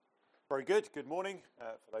Very good. Good morning.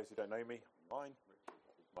 For those who don't know me, online,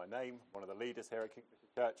 my name, one of the leaders here at Kingfisher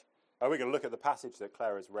Church. We're going to look at the passage that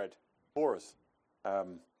Claire has read for us.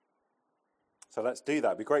 So let's do that.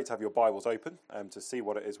 It'd be great to have your Bibles open to see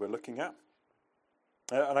what it is we're looking at.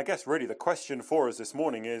 And I guess really the question for us this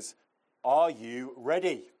morning is, are you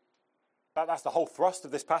ready? That's the whole thrust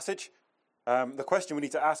of this passage. The question we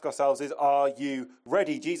need to ask ourselves is, are you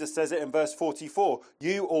ready? Jesus says it in verse 44.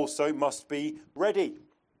 You also must be ready.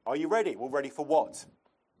 Are you ready? Well, ready for what?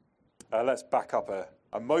 Let's back up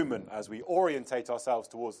a moment as we orientate ourselves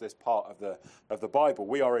towards this part of the Bible.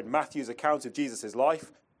 We are in Matthew's account of Jesus'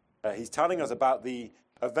 life. He's telling us about the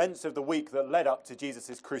events of the week that led up to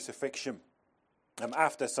Jesus' crucifixion.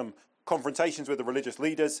 After some confrontations with the religious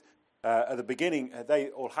leaders, at the beginning, they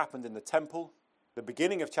all happened in the temple. The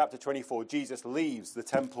beginning of chapter 24, Jesus leaves the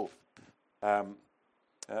temple. And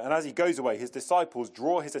as he goes away, his disciples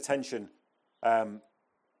draw his attention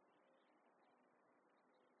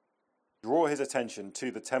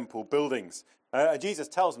to the temple buildings. Jesus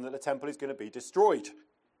tells them that the temple is going to be destroyed.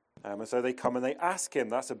 And so they come and they ask him.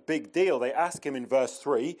 That's a big deal. They ask him in verse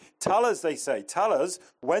 3, tell us, they say, tell us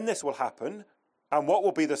when this will happen and what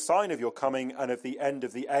will be the sign of your coming and of the end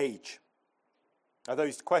of the age.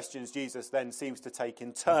 Those questions Jesus then seems to take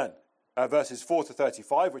in turn. Verses 4 to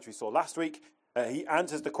 35, which we saw last week, he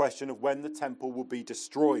answers the question of when the temple will be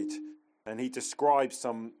destroyed. And he describes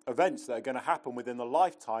some events that are going to happen within the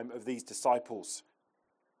lifetime of these disciples.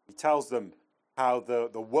 He tells them how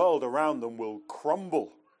the world around them will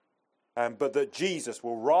crumble, but that Jesus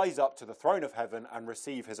will rise up to the throne of heaven and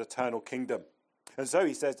receive his eternal kingdom. And so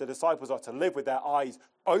he says the disciples are to live with their eyes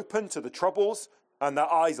open to the troubles and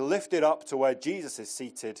their eyes lifted up to where Jesus is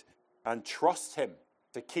seated and trust him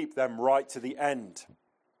to keep them right to the end.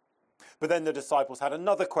 But then the disciples had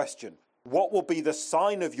another question. What will be the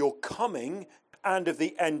sign of your coming and of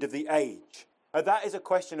the end of the age? That is a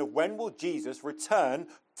question of when will Jesus return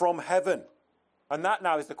from heaven? And that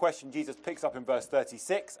now is the question Jesus picks up in verse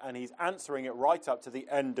 36, and he's answering it right up to the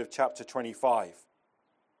end of chapter 25.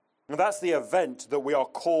 And that's the event that we are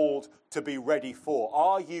called to be ready for.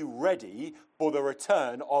 Are you ready for the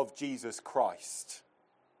return of Jesus Christ?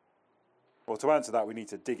 Well, to answer that, we need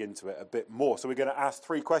to dig into it a bit more. So we're going to ask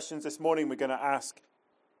three questions this morning. We're going to ask,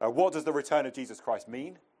 what does the return of Jesus Christ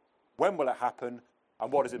mean? When will it happen?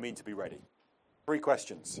 And what does it mean to be ready? Three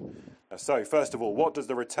questions. So, first of all, what does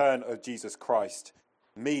the return of Jesus Christ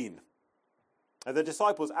mean? The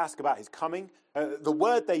disciples ask about his coming. The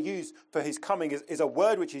word they use for his coming is a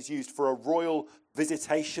word which is used for a royal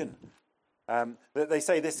visitation. They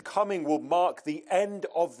say this coming will mark the end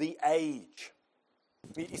of the age.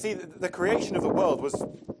 You see, the creation of the world was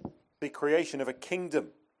the creation of a kingdom.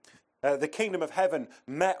 The kingdom of heaven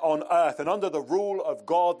met on earth, and under the rule of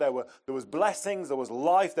God there was blessings, there was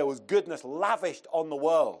life, there was goodness lavished on the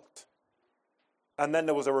world. And then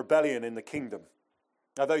there was a rebellion in the kingdom.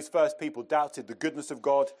 Now those first people doubted the goodness of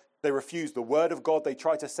God, they refused the word of God, they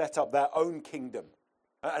tried to set up their own kingdom.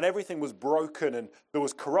 And everything was broken, and there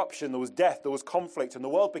was corruption, there was death, there was conflict, and the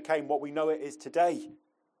world became what we know it is today.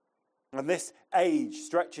 And this age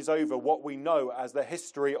stretches over what we know as the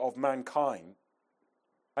history of mankind.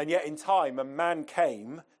 And yet in time, a man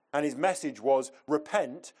came and his message was,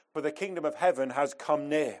 repent, for the kingdom of heaven has come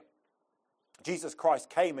near. Jesus Christ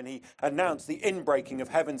came and he announced the inbreaking of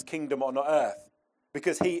heaven's kingdom on earth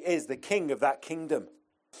because he is the king of that kingdom.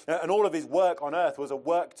 And all of his work on earth was a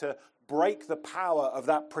work to break the power of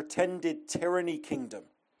that pretended tyranny kingdom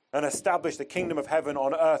and establish the kingdom of heaven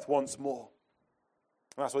on earth once more.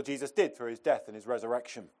 And that's what Jesus did through his death and his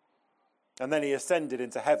resurrection. And then he ascended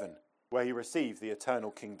into heaven, where he received the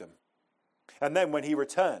eternal kingdom. And then when he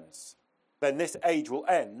returns, then this age will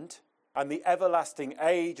end, and the everlasting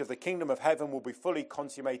age of the kingdom of heaven will be fully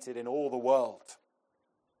consummated in all the world.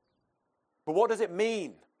 But what does it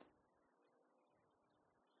mean?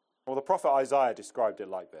 Well, the prophet Isaiah described it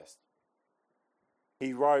like this.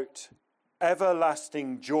 He wrote,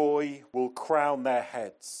 everlasting joy will crown their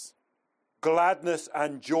heads. Gladness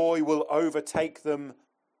and joy will overtake them,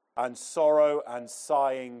 and sorrow and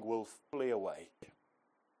sighing will flee away.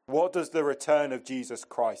 What does the return of Jesus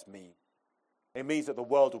Christ mean? It means that the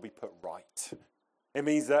world will be put right. It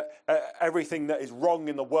means that everything that is wrong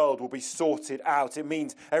in the world will be sorted out. It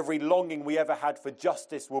means every longing we ever had for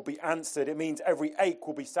justice will be answered. It means every ache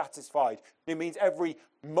will be satisfied. It means every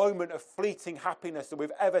moment of fleeting happiness that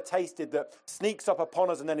we've ever tasted that sneaks up upon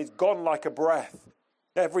us and then is gone like a breath.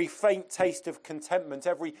 Every faint taste of contentment,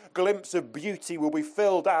 every glimpse of beauty will be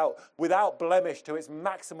filled out without blemish to its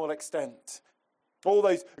maximal extent. All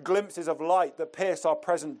those glimpses of light that pierce our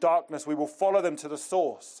present darkness, we will follow them to the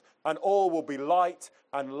source, and all will be light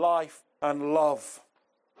and life and love.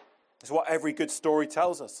 It's what every good story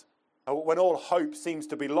tells us. When all hope seems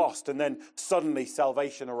to be lost, and then suddenly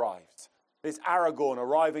salvation arrives. It's Aragorn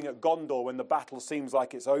arriving at Gondor when the battle seems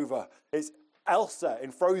like it's over. It's Elsa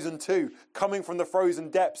in Frozen 2 coming from the frozen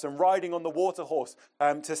depths and riding on the water horse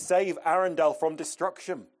to save Arendelle from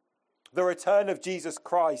destruction. The return of Jesus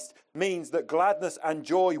Christ means that gladness and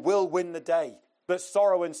joy will win the day, that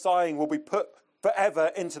sorrow and sighing will be put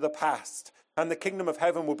forever into the past, and the kingdom of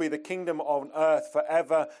heaven will be the kingdom on earth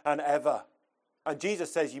forever and ever. And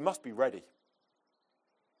Jesus says you must be ready.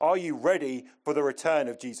 Are you ready for the return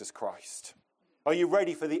of Jesus Christ? Are you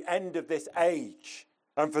ready for the end of this age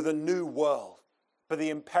and for the new world, for the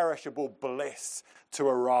imperishable bliss to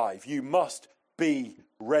arrive? You must be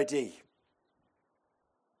ready.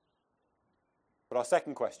 But our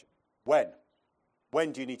second question, when?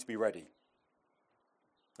 When do you need to be ready?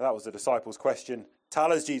 That was the disciples' question.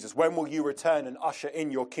 Tell us, Jesus, when will you return and usher in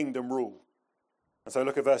your kingdom rule? And so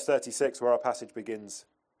look at verse 36 where our passage begins.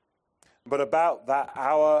 But about that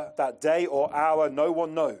hour, that day or hour, no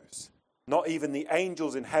one knows, not even the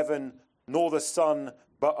angels in heaven, nor the Son,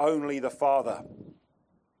 but only the Father.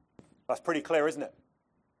 That's pretty clear, isn't it?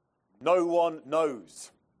 No one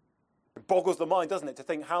knows. It boggles the mind, doesn't it, to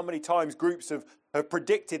think how many times groups have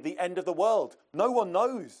predicted the end of the world. No one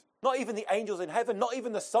knows. Not even the angels in heaven, not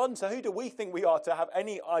even the Son. So who do we think we are to have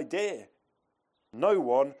any idea? No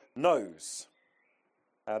one knows.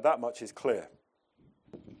 That much is clear.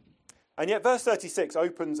 And yet verse 36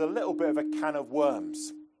 opens a little bit of a can of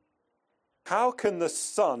worms. How can the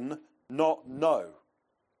Son not know?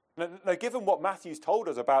 Now, given what Matthew's told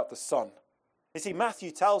us about the Son, you see,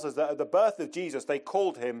 Matthew tells us that at the birth of Jesus, they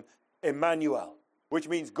called him Emmanuel, which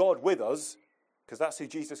means God with us, because that's who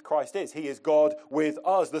Jesus Christ is. He is God with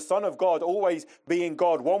us, the Son of God, always being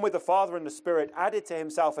God, one with the Father and the Spirit, added to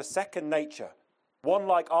himself a second nature, one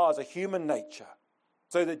like ours, a human nature,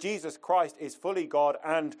 so that Jesus Christ is fully God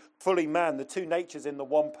and fully man, the two natures in the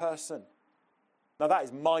one person. Now that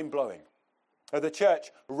is mind-blowing. The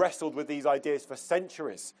church wrestled with these ideas for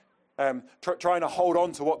centuries, trying to hold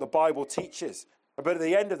on to what the Bible teaches. But at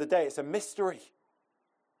the end of the day, it's a mystery.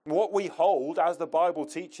 What we hold, as the Bible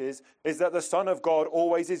teaches, is that the Son of God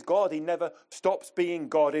always is God. He never stops being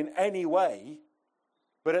God in any way.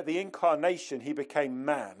 But at the incarnation, he became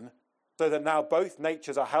man, so that now both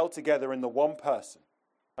natures are held together in the one person.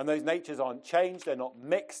 And those natures aren't changed, they're not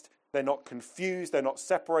mixed, they're not confused, they're not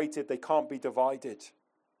separated, they can't be divided.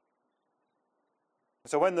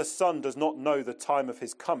 So when the Son does not know the time of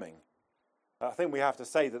his coming, I think we have to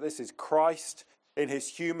say that this is Christ in his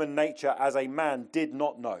human nature as a man did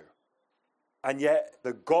not know. And yet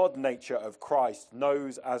the God nature of Christ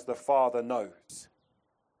knows as the Father knows.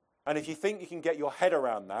 And if you think you can get your head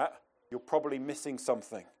around that, you're probably missing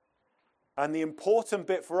something. And the important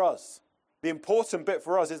bit for us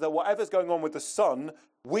is that whatever's going on with the Son,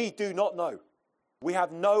 we do not know. We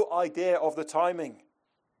have no idea of the timing.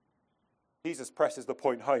 Jesus presses the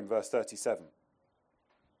point home, verse 37.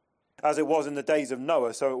 As it was in the days of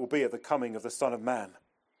Noah, so it will be at the coming of the Son of Man.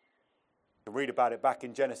 You can read about it back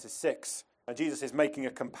in Genesis 6. And Jesus is making a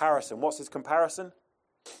comparison. What's his comparison?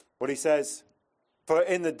 Well, he says, for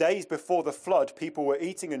in the days before the flood, people were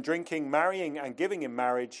eating and drinking, marrying and giving in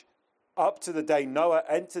marriage, up to the day Noah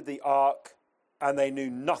entered the ark, and they knew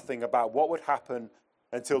nothing about what would happen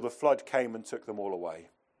until the flood came and took them all away.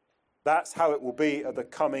 That's how it will be at the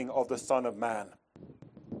coming of the Son of Man.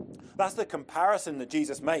 That's the comparison that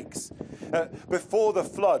Jesus makes. Before the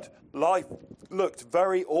flood, life looked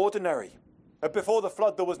very ordinary. Before the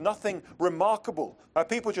flood, there was nothing remarkable.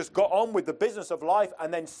 People just got on with the business of life,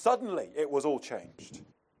 and then suddenly it was all changed.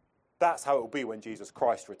 That's how it will be when Jesus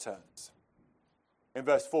Christ returns. In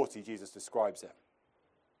verse 40, Jesus describes it.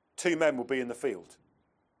 2 men will be in the field.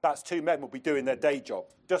 That's 2 men will be doing their day job,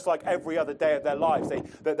 just like every other day of their lives.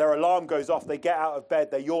 Their alarm goes off, they get out of bed,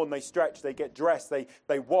 they yawn, they stretch, they get dressed,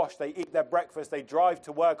 they wash, they eat their breakfast, they drive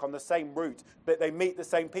to work on the same route, they meet the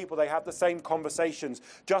same people, they have the same conversations,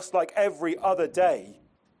 just like every other day.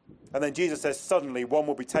 And then Jesus says, suddenly one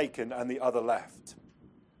will be taken and the other left.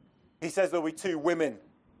 He says there will be 2 women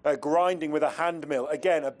grinding with a hand mill.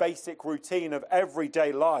 Again, a basic routine of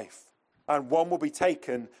everyday life. And one will be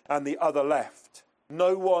taken and the other left.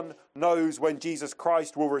 No one knows when Jesus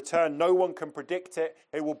Christ will return. No one can predict it.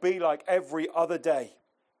 It will be like every other day.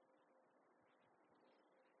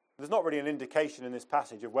 There's not really an indication in this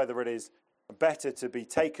passage of whether it is better to be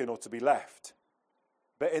taken or to be left.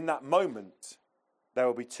 But in that moment, there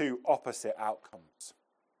will be 2 opposite outcomes.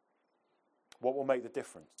 What will make the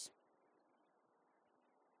difference?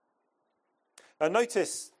 And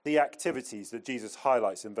notice the activities that Jesus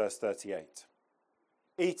highlights in verse 38.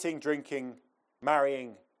 Eating, drinking,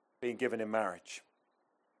 marrying, being given in marriage.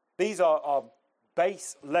 These are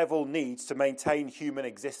base level needs to maintain human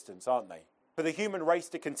existence, aren't they? For the human race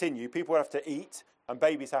to continue, people have to eat and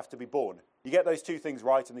babies have to be born. You get those two things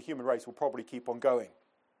right and the human race will probably keep on going.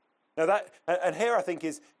 Now and here I think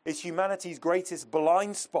is humanity's greatest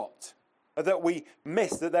blind spot, that we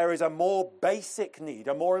miss that there is a more basic need,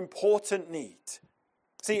 a more important need.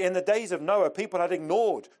 See, in the days of Noah, people had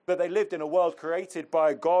ignored that they lived in a world created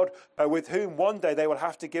by a God with whom one day they will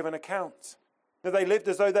have to give an account. That they lived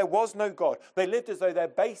as though there was no God. They lived as though their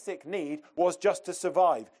basic need was just to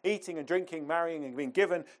survive, eating and drinking, marrying and being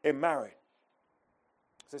given in marriage.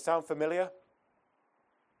 Does it sound familiar?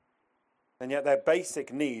 And yet their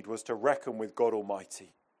basic need was to reckon with God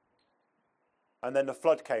Almighty. And then the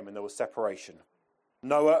flood came and there was separation.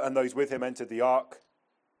 Noah and those with him entered the ark.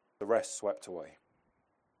 The rest swept away.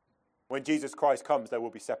 When Jesus Christ comes, there will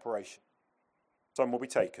be separation. Some will be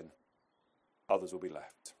taken. Others will be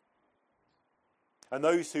left. And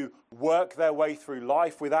those who work their way through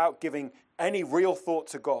life without giving any real thought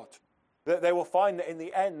to God, that they will find that in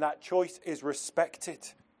the end that choice is respected.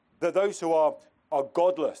 That those who are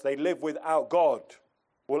godless, they live without God,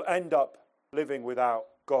 will end up living without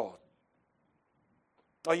God.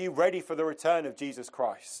 Are you ready for the return of Jesus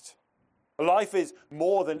Christ? Life is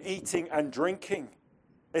more than eating and drinking.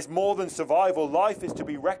 It's more than survival. Life is to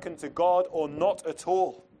be reckoned to God or not at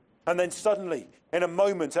all. And then suddenly, in a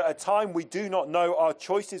moment, at a time we do not know, our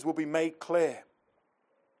choices will be made clear.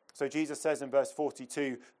 So Jesus says in verse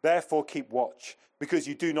 42, therefore keep watch, because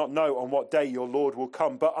you do not know on what day your Lord will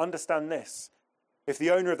come. But understand this, if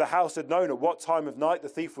the owner of the house had known at what time of night the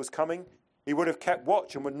thief was coming, he would have kept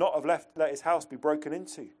watch and would not have let his house be broken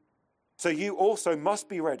into. So you also must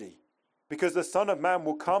be ready, because the Son of Man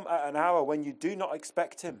will come at an hour when you do not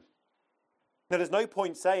expect him. Now, there's no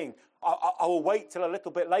point saying, I will wait till a little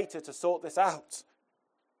bit later to sort this out.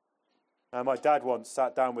 My dad once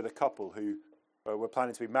sat down with a couple who were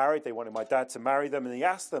planning to be married. They wanted my dad to marry them, and he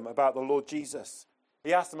asked them about the Lord Jesus.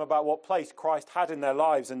 He asked them about what place Christ had in their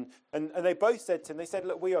lives, and they both said to him, they said,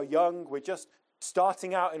 look, we are young, we're just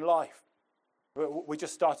starting out in life. We're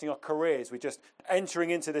just starting our careers. We're just entering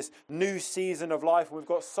into this new season of life. We've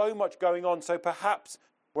got so much going on. So perhaps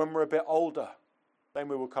when we're a bit older, then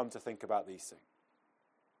we will come to think about these things.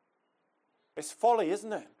 It's folly,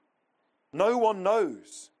 isn't it? No one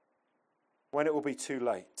knows when it will be too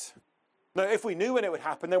late. Now, if we knew when it would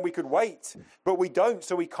happen, then we could wait. But we don't,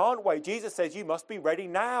 so we can't wait. Jesus says you must be ready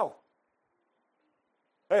now.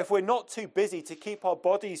 If we're not too busy to keep our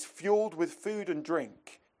bodies fueled with food and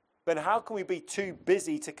drink, then how can we be too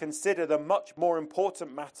busy to consider the much more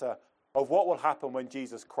important matter of what will happen when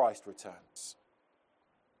Jesus Christ returns?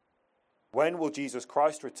 When will Jesus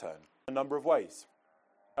Christ return? A number of ways.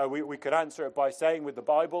 We could answer it by saying with the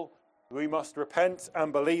Bible, we must repent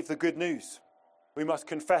and believe the good news. We must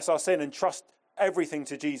confess our sin and trust everything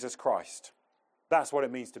to Jesus Christ. That's what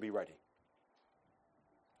it means to be ready.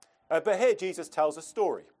 But here Jesus tells a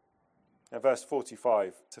story. In verse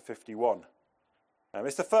 45 to 51.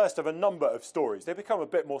 It's the first of a number of stories. They become a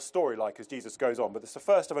bit more story-like as Jesus goes on, but it's the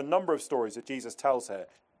first of a number of stories that Jesus tells here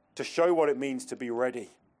to show what it means to be ready.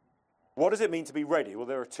 What does it mean to be ready? Well,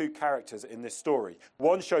 there are two characters in this story.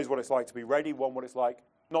 One shows what it's like to be ready, one what it's like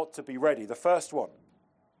not to be ready. The first one.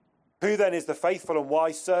 Who then is the faithful and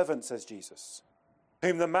wise servant, says Jesus,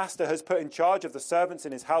 whom the master has put in charge of the servants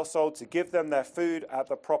in his household to give them their food at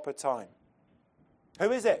the proper time?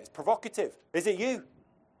 Who is it? It's provocative. Is it you?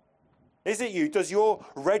 Is it you? Does your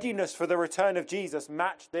readiness for the return of Jesus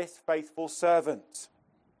match this faithful servant?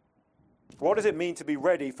 What does it mean to be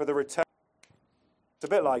ready for the return? It's a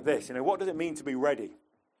bit like this, what does it mean to be ready?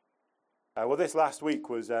 Well, this last week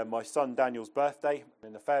was my son Daniel's birthday.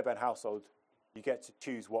 In the Fairbairn household, you get to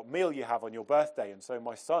choose what meal you have on your birthday. And so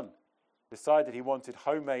my son decided he wanted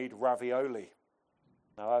homemade ravioli.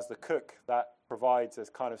 Now, as the cook, that provides a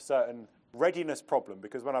kind of certain readiness problem,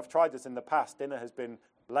 because when I've tried this in the past, dinner has been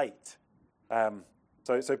late.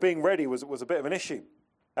 So being ready was a bit of an issue.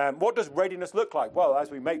 What does readiness look like? Well, as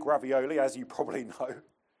we make ravioli, as you probably know,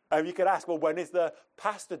 you could ask, well, when is the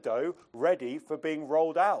pasta dough ready for being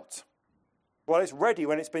rolled out? Well, it's ready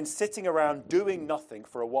when it's been sitting around doing nothing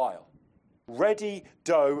for a while. Ready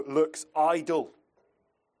dough looks idle.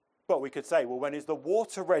 But we could say, well, when is the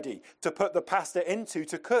water ready to put the pasta into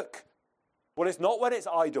to cook? Well, it's not when it's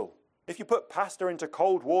idle. If you put pasta into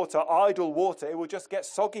cold water, idle water, it will just get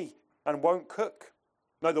soggy and won't cook.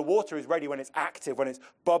 No, the water is ready when it's active, when it's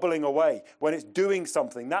bubbling away, when it's doing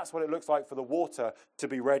something. That's what it looks like for the water to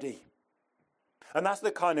be ready. And that's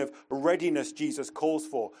the kind of readiness Jesus calls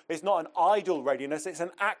for. It's not an idle readiness, it's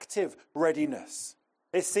an active readiness.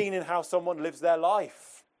 It's seen in how someone lives their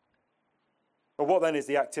life. But what then is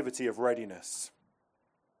the activity of readiness?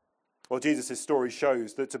 Well, Jesus' story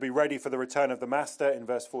shows that to be ready for the return of the master in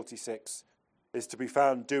verse 46 is to be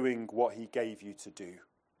found doing what he gave you to do.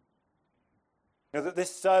 Now, that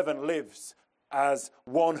this servant lives as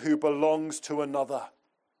one who belongs to another.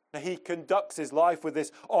 Now, he conducts his life with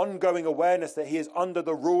this ongoing awareness that he is under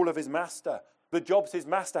the rule of his master. The jobs his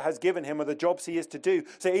master has given him are the jobs he is to do.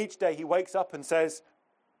 So each day he wakes up and says,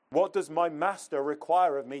 what does my master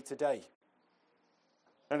require of me today?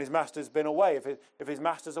 And his master's been away. If his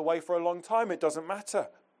master's away for a long time, it doesn't matter.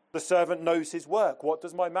 The servant knows his work. What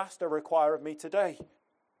does my master require of me today?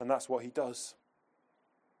 And that's what he does.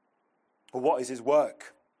 Well, what is his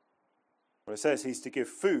work? Well, it says he's to give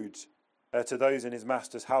food to those in his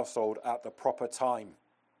master's household at the proper time.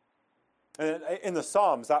 And in the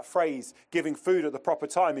Psalms, that phrase, giving food at the proper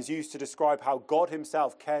time, is used to describe how God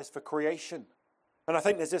himself cares for creation. And I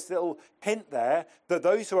think there's this little hint there that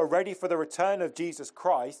those who are ready for the return of Jesus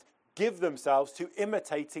Christ give themselves to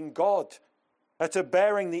imitating God, to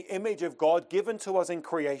bearing the image of God given to us in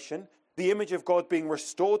creation, the image of God being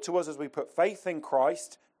restored to us as we put faith in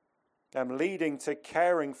Christ, and leading to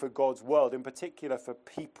caring for God's world, in particular for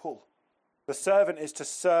people. The servant is to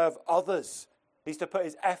serve others. He's to put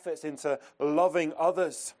his efforts into loving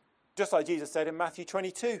others. Just like Jesus said in Matthew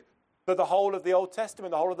 22, that the whole of the Old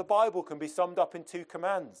Testament, the whole of the Bible can be summed up in 2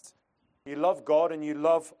 commands. You love God and you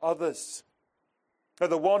love others. Now,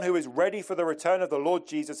 the one who is ready for the return of the Lord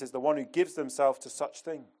Jesus is the one who gives themselves to such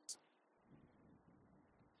things.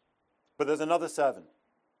 But there's another servant.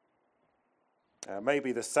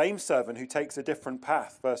 Maybe the same servant who takes a different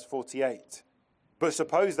path, verse 48. But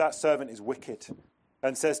suppose that servant is wicked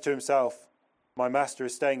and says to himself, my master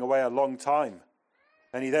is staying away a long time.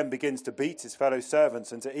 And he then begins to beat his fellow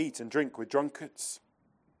servants and to eat and drink with drunkards.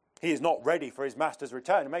 He is not ready for his master's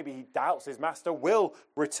return. Maybe he doubts his master will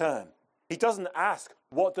return. He doesn't ask,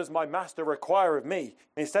 what does my master require of me?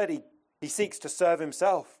 Instead, he seeks to serve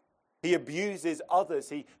himself. He abuses others.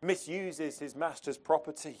 He misuses his master's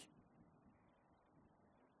property.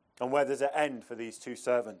 And where does it end for these 2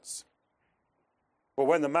 servants? Well,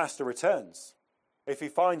 when the master returns, if he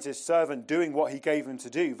finds his servant doing what he gave him to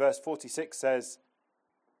do, verse 46 says,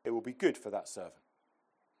 it will be good for that servant.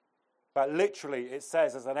 But literally it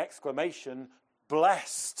says as an exclamation,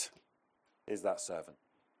 blessed is that servant.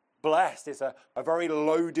 Blessed is a very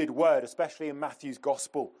loaded word, especially in Matthew's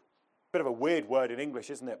gospel. Bit of a weird word in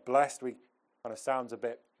English, isn't it? Blessed, kind of sounds a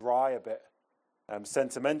bit dry, a bit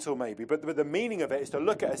sentimental maybe. But the meaning of it is to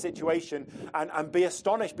look at a situation and be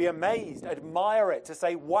astonished, be amazed, admire it, to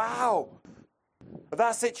say, wow,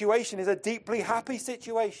 that situation is a deeply happy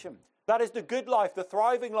situation. That is the good life, the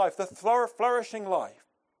thriving life, the flourishing life.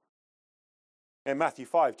 In Matthew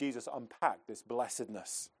 5, Jesus unpacked this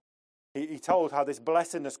blessedness. He told how this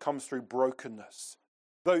blessedness comes through brokenness.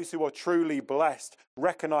 Those who are truly blessed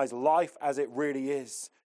recognize life as it really is.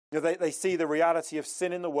 They see the reality of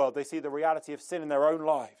sin in the world. They see the reality of sin in their own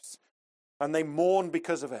lives. And they mourn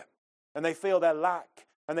because of it. And they feel their lack.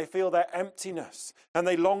 And they feel their emptiness. And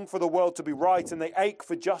they long for the world to be right. And they ache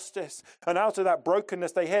for justice. And out of that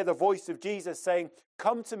brokenness, they hear the voice of Jesus saying,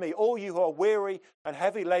 come to me, all you who are weary and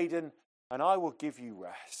heavy laden, and I will give you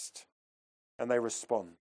rest. And they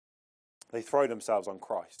respond. They throw themselves on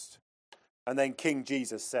Christ. And then King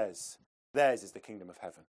Jesus says, theirs is the kingdom of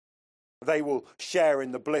heaven. They will share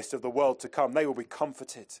in the bliss of the world to come. They will be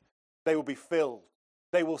comforted. They will be filled.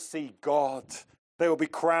 They will see God. They will be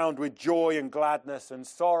crowned with joy and gladness, and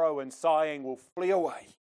sorrow and sighing will flee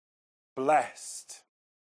away. Blessed.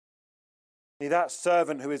 See, that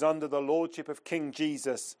servant who is under the lordship of King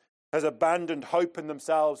Jesus has abandoned hope in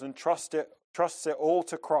themselves and trusts it all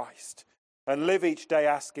to Christ, and live each day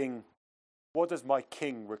asking, what does my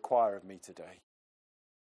King require of me today?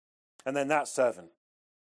 And then that servant,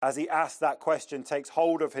 as he asks that question, takes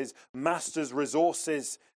hold of his master's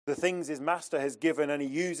resources, the things his master has given, and he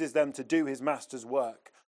uses them to do his master's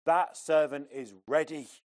work. That servant is ready.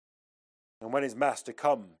 And when his master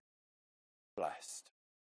comes, blessed.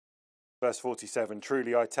 Verse 47,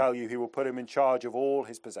 truly I tell you, he will put him in charge of all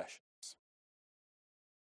his possessions.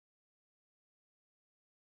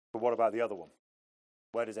 But what about the other one?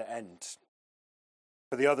 Where does it end?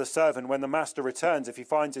 For the other servant, when the master returns, if he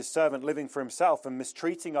finds his servant living for himself and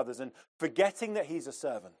mistreating others and forgetting that he's a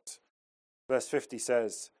servant, verse 50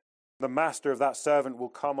 says, the master of that servant will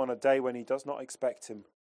come on a day when he does not expect him,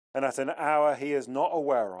 and at an hour he is not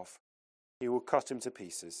aware of. He will cut him to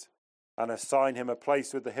pieces and assign him a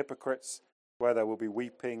place with the hypocrites, where there will be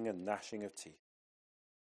weeping and gnashing of teeth.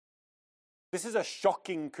 This is a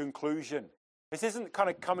shocking conclusion. This isn't kind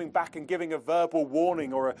of coming back and giving a verbal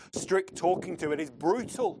warning or a strict talking to. It is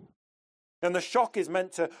brutal. And the shock is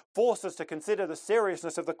meant to force us to consider the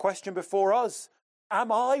seriousness of the question before us.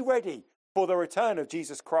 Am I ready for the return of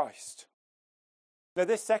Jesus Christ? Now,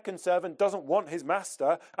 this second servant doesn't want his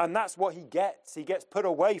master, and that's what he gets. He gets put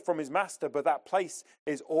away from his master, but that place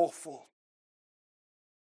is awful.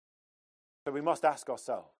 So we must ask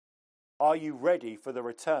ourselves, are you ready for the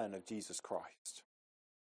return of Jesus Christ?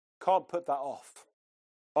 Can't put that off.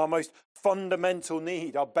 Our most fundamental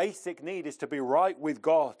need, our basic need, is to be right with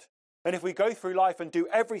God. And if we go through life and do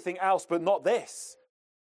everything else but not this,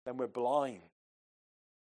 then we're blind.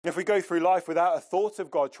 If we go through life without a thought of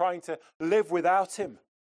God, trying to live without him,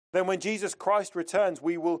 then when Jesus Christ returns,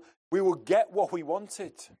 we will get what we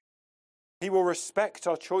wanted. He will respect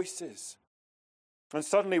our choices. And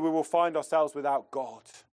suddenly we will find ourselves without God.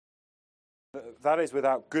 That is,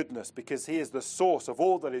 without goodness, because he is the source of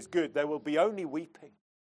all that is good. There will be only weeping.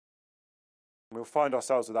 And we'll find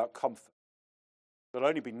ourselves without comfort. There will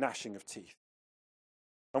only be gnashing of teeth.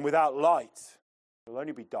 And without light, there will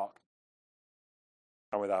only be darkness.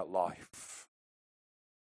 And without life.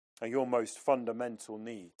 And your most fundamental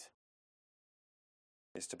need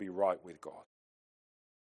is to be right with God.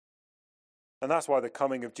 And that's why the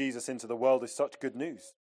coming of Jesus into the world is such good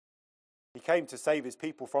news. He came to save his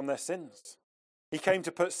people from their sins. He came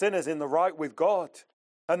to put sinners in the right with God.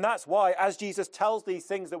 And that's why, as Jesus tells these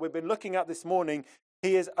things that we've been looking at this morning,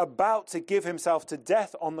 he is about to give himself to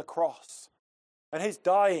death on the cross. And his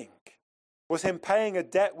dying was him paying a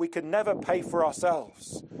debt we could never pay for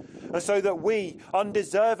ourselves. And so that we,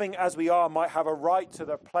 undeserving as we are, might have a right to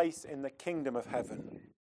the place in the kingdom of heaven.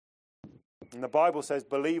 And the Bible says,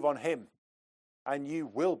 believe on him and you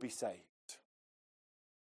will be saved.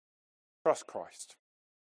 Trust Christ.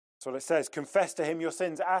 That's what it says. Confess to him your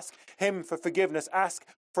sins. Ask him for forgiveness. Ask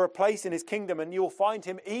for a place in his kingdom and you'll find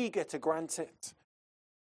him eager to grant it.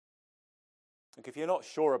 Look, if you're not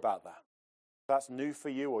sure about that, if that's new for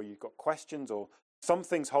you or you've got questions or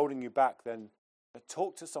something's holding you back, then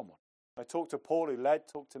talk to someone. I talk to Paul who led,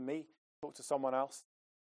 talk to me, talk to someone else.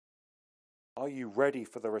 Are you ready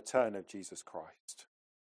for the return of Jesus Christ?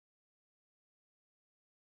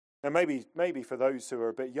 Now maybe for those who are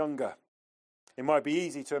a bit younger, it might be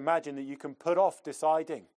easy to imagine that you can put off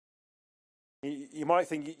deciding. You might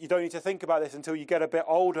think you don't need to think about this until you get a bit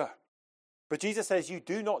older. But Jesus says you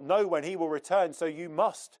do not know when he will return, so you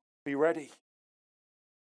must be ready.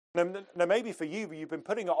 Now maybe for you, you've been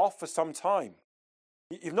putting it off for some time.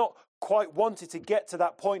 You've not quite wanted to get to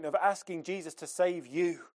that point of asking Jesus to save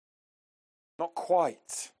you. Not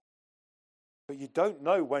quite. But you don't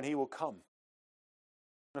know when he will come.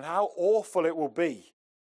 And how awful it will be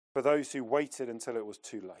for those who waited until it was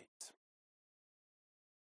too late.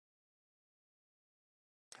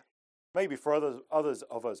 Maybe for others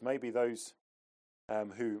of us, maybe those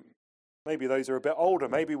who are a bit older,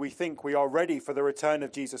 maybe we think we are ready for the return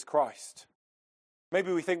of Jesus Christ.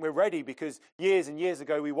 Maybe we think we're ready because years and years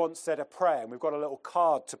ago we once said a prayer and we've got a little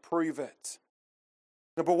card to prove it.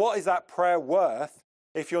 But what is that prayer worth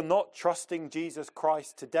if you're not trusting Jesus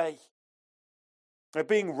Christ today? Now,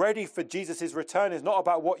 being ready for Jesus' return is not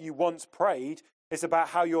about what you once prayed. It's about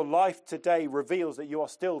how your life today reveals that you are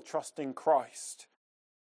still trusting Christ.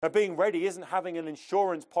 Now, being ready isn't having an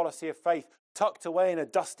insurance policy of faith tucked away in a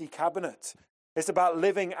dusty cabinet. It's about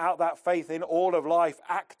living out that faith in all of life,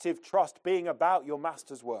 active trust, being about your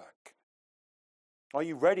master's work. Are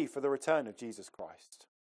you ready for the return of Jesus Christ?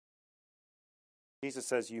 Jesus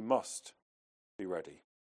says you must be ready.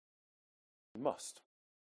 You must.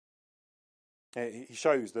 He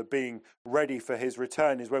shows that being ready for his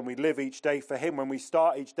return is when we live each day for him, when we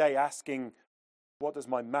start each day asking, what does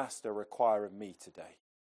my master require of me today?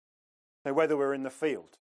 Now, whether we're in the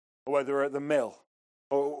field, or whether we're at the mill,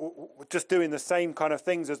 or just doing the same kind of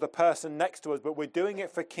things as the person next to us, but we're doing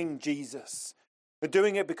it for King Jesus. We're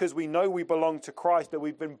doing it because we know we belong to Christ, that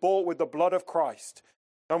we've been bought with the blood of Christ,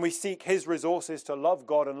 and we seek his resources to love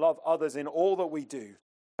God and love others in all that we do.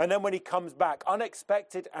 And then when he comes back,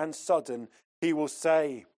 unexpected and sudden, he will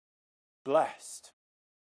say, blessed.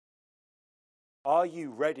 Are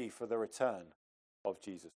you ready for the return of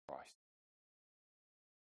Jesus Christ?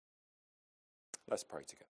 Let's pray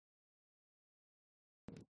together.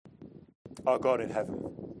 Our God in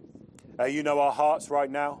heaven, you know our hearts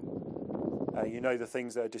right now. You know the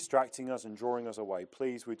things that are distracting us and drawing us away.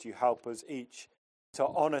 Please, would you help us each to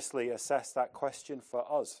honestly assess that question for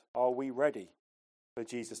us? Are we ready for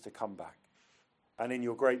Jesus to come back? And in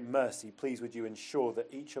your great mercy, please would you ensure that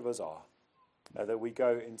each of us are, that we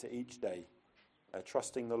go into each day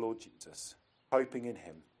trusting the Lord Jesus, hoping in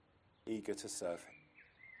him, eager to serve him.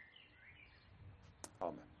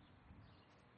 Amen.